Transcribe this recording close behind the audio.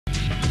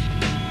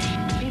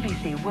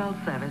World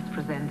Service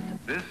presents...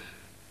 This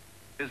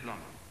is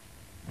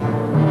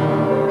London.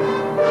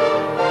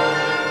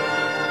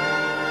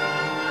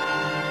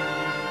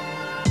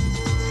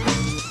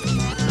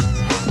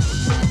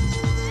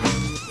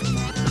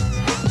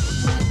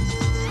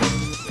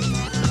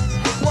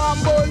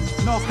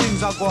 Enough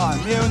things are going.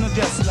 Me here in the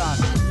just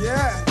land.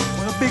 Yeah.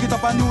 Wanna big it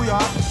up in New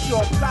York?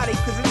 Sure, bloody,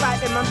 cause it's like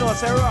them and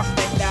those are rough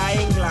neck there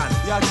in England.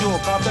 Yeah,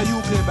 joke. After you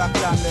play back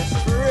land there.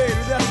 For real,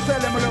 you just tell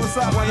them a little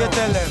something. What you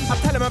tell them? I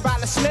tell them about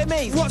the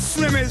slimmies. What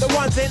slimmies? The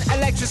ones in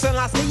electrics and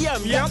I see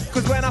them. Yep.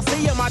 Cause when I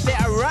see them, I did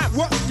a rap.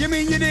 What? You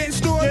mean you didn't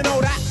store? You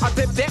know that? I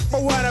dip,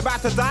 but weren't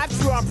about to dive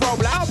through on pro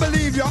black. I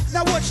believe ya.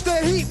 Now watch the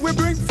heat, we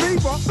bring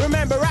fever.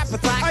 Remember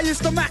appetite? I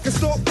used to mac and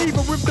stalk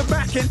beaver with the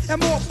backing and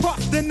more puff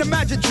than the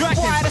magic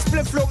dragon. Why the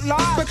split look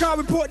large? Because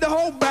we put the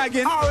whole bag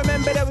in. I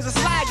remember there was a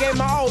slag in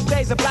my old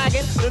days of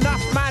blagging.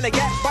 Enough man to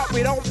get, but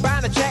we don't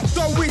ban a check.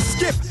 So we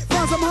skip,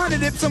 find some honey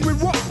dips and we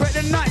walk back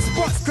the night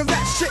spots. Cause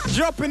that shit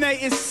dropping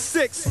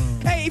 86,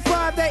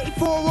 85,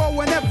 84 or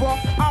whenever.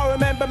 I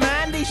remember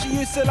Mandy, she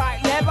used to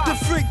like leather. The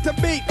freak to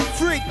beat,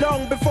 freak.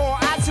 Long before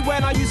Atsy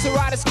when I used to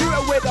ride a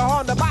scooter with a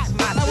Honda bike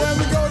man. And when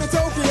we go to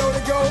Tokyo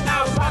to go,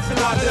 I was laughing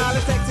London. All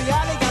the sexy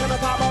alley, got him a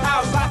pop on. I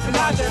was laughing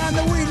London. And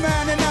the weed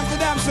man in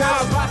Amsterdam says,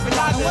 I was laughing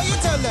London. And what you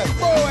tell them?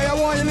 Boy, I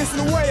want you to listen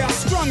to the way I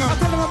strung them. I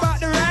tell them about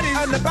the raddies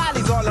And the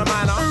valleys all the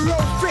manner. who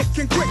roll thick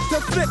and quick to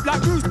flip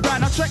like Bruce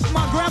Band. I check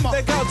my grammar.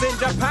 The girls in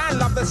Japan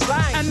love the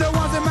slang. And the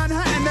ones in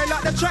Manhattan, they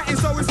like the chatting,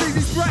 so it's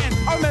easy spratting.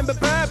 I remember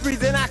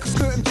Burberry's in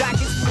Aquascutum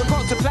jackets. We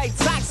got to play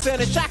sax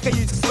in a shack. I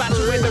used to smash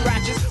it with the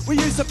ratchets. We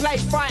used to play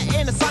fight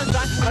in the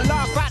sunshine and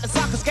laugh at the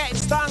suckers getting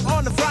stung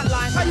on the front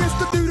line. I used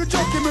to do the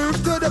jockey move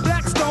to the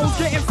Blackstones,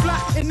 getting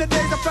flat in the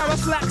days of Farrah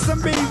slacks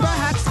and beaver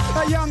hats.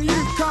 A young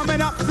youth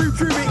coming up through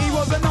puberty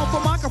wasn't known for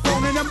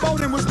microphone, and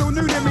bowling was still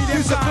new to me.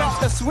 Used to block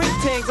the sweet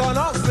things on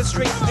Oxford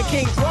Street and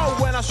King's Road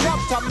when I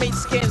shopped up meat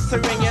skins to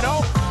ring, you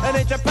know. And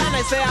in Japan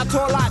they say I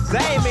talk like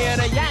Damien,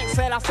 and the Yanks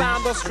said I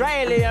sound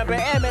Australian, but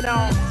hear me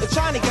now. The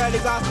Chinese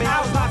girlies asked me,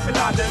 I was laughing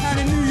London. And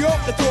in New York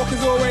the talk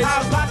is always, I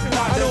was laughing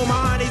London. And all my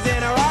honeys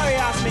in a Rari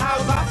asked me, I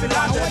was laughing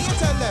London. what you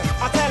tell them?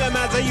 I tell them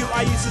as a youth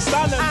I used to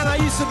stun them. And I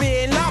used to be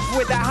in love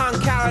with that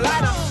hun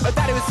Carolina. Her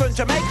daddy was from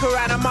Jamaica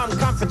and her mum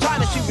come from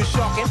China. She was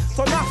shocking,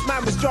 so enough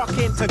man was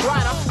jockeying to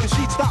grind her. Cause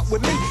she stuck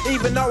with me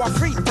even though I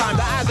free time.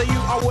 But as a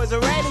youth I was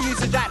already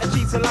used to jack the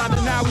cheese in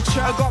London. Now we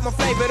try. I got my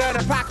flavoured and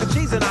a pack of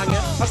cheese and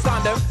onion. I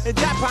stunned them. In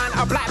Japan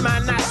a black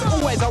man nice.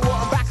 Always I want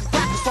them back and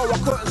crackers so I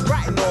couldn't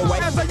sprat in Norway.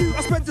 As a youth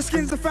I spent the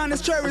skins to find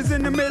there's cherries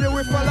in the middle.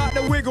 If I like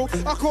the wiggle,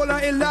 I call her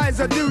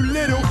Eliza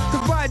Doolittle.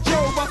 Cause by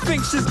Jove I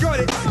think she's got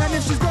it. And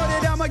if she's got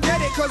it I'ma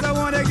get it, cause I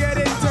wanna get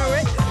into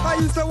it. I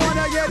used to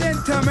wanna get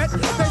intimate.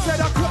 They said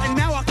I couldn't,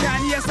 now I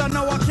can. Yes I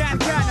know I can,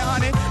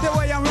 honey. The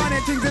way I'm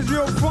running things is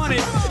real funny.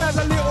 As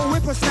a little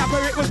whippersnapper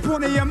it was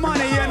plenty of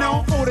money, you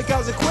know. All the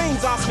girls in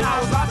Queens asked me, I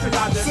was laughing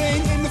London.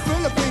 Sing in the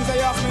Philippines they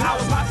asked me, I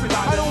was laughing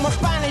London. And all my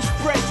Spanish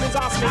brethren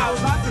asked me, I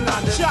was laughing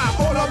London. Shout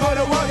all over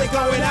the world they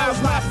going, I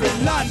was laughing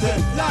London,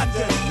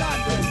 London,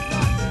 London.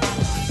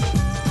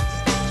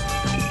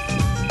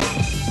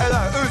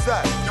 Hello, who's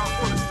that? Yo, I'm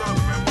calling Star,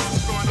 man. What's the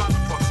story like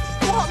the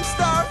Posse? What,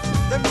 Star?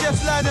 Them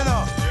just landing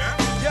up. Yeah?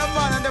 Yeah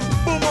man, and them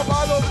boom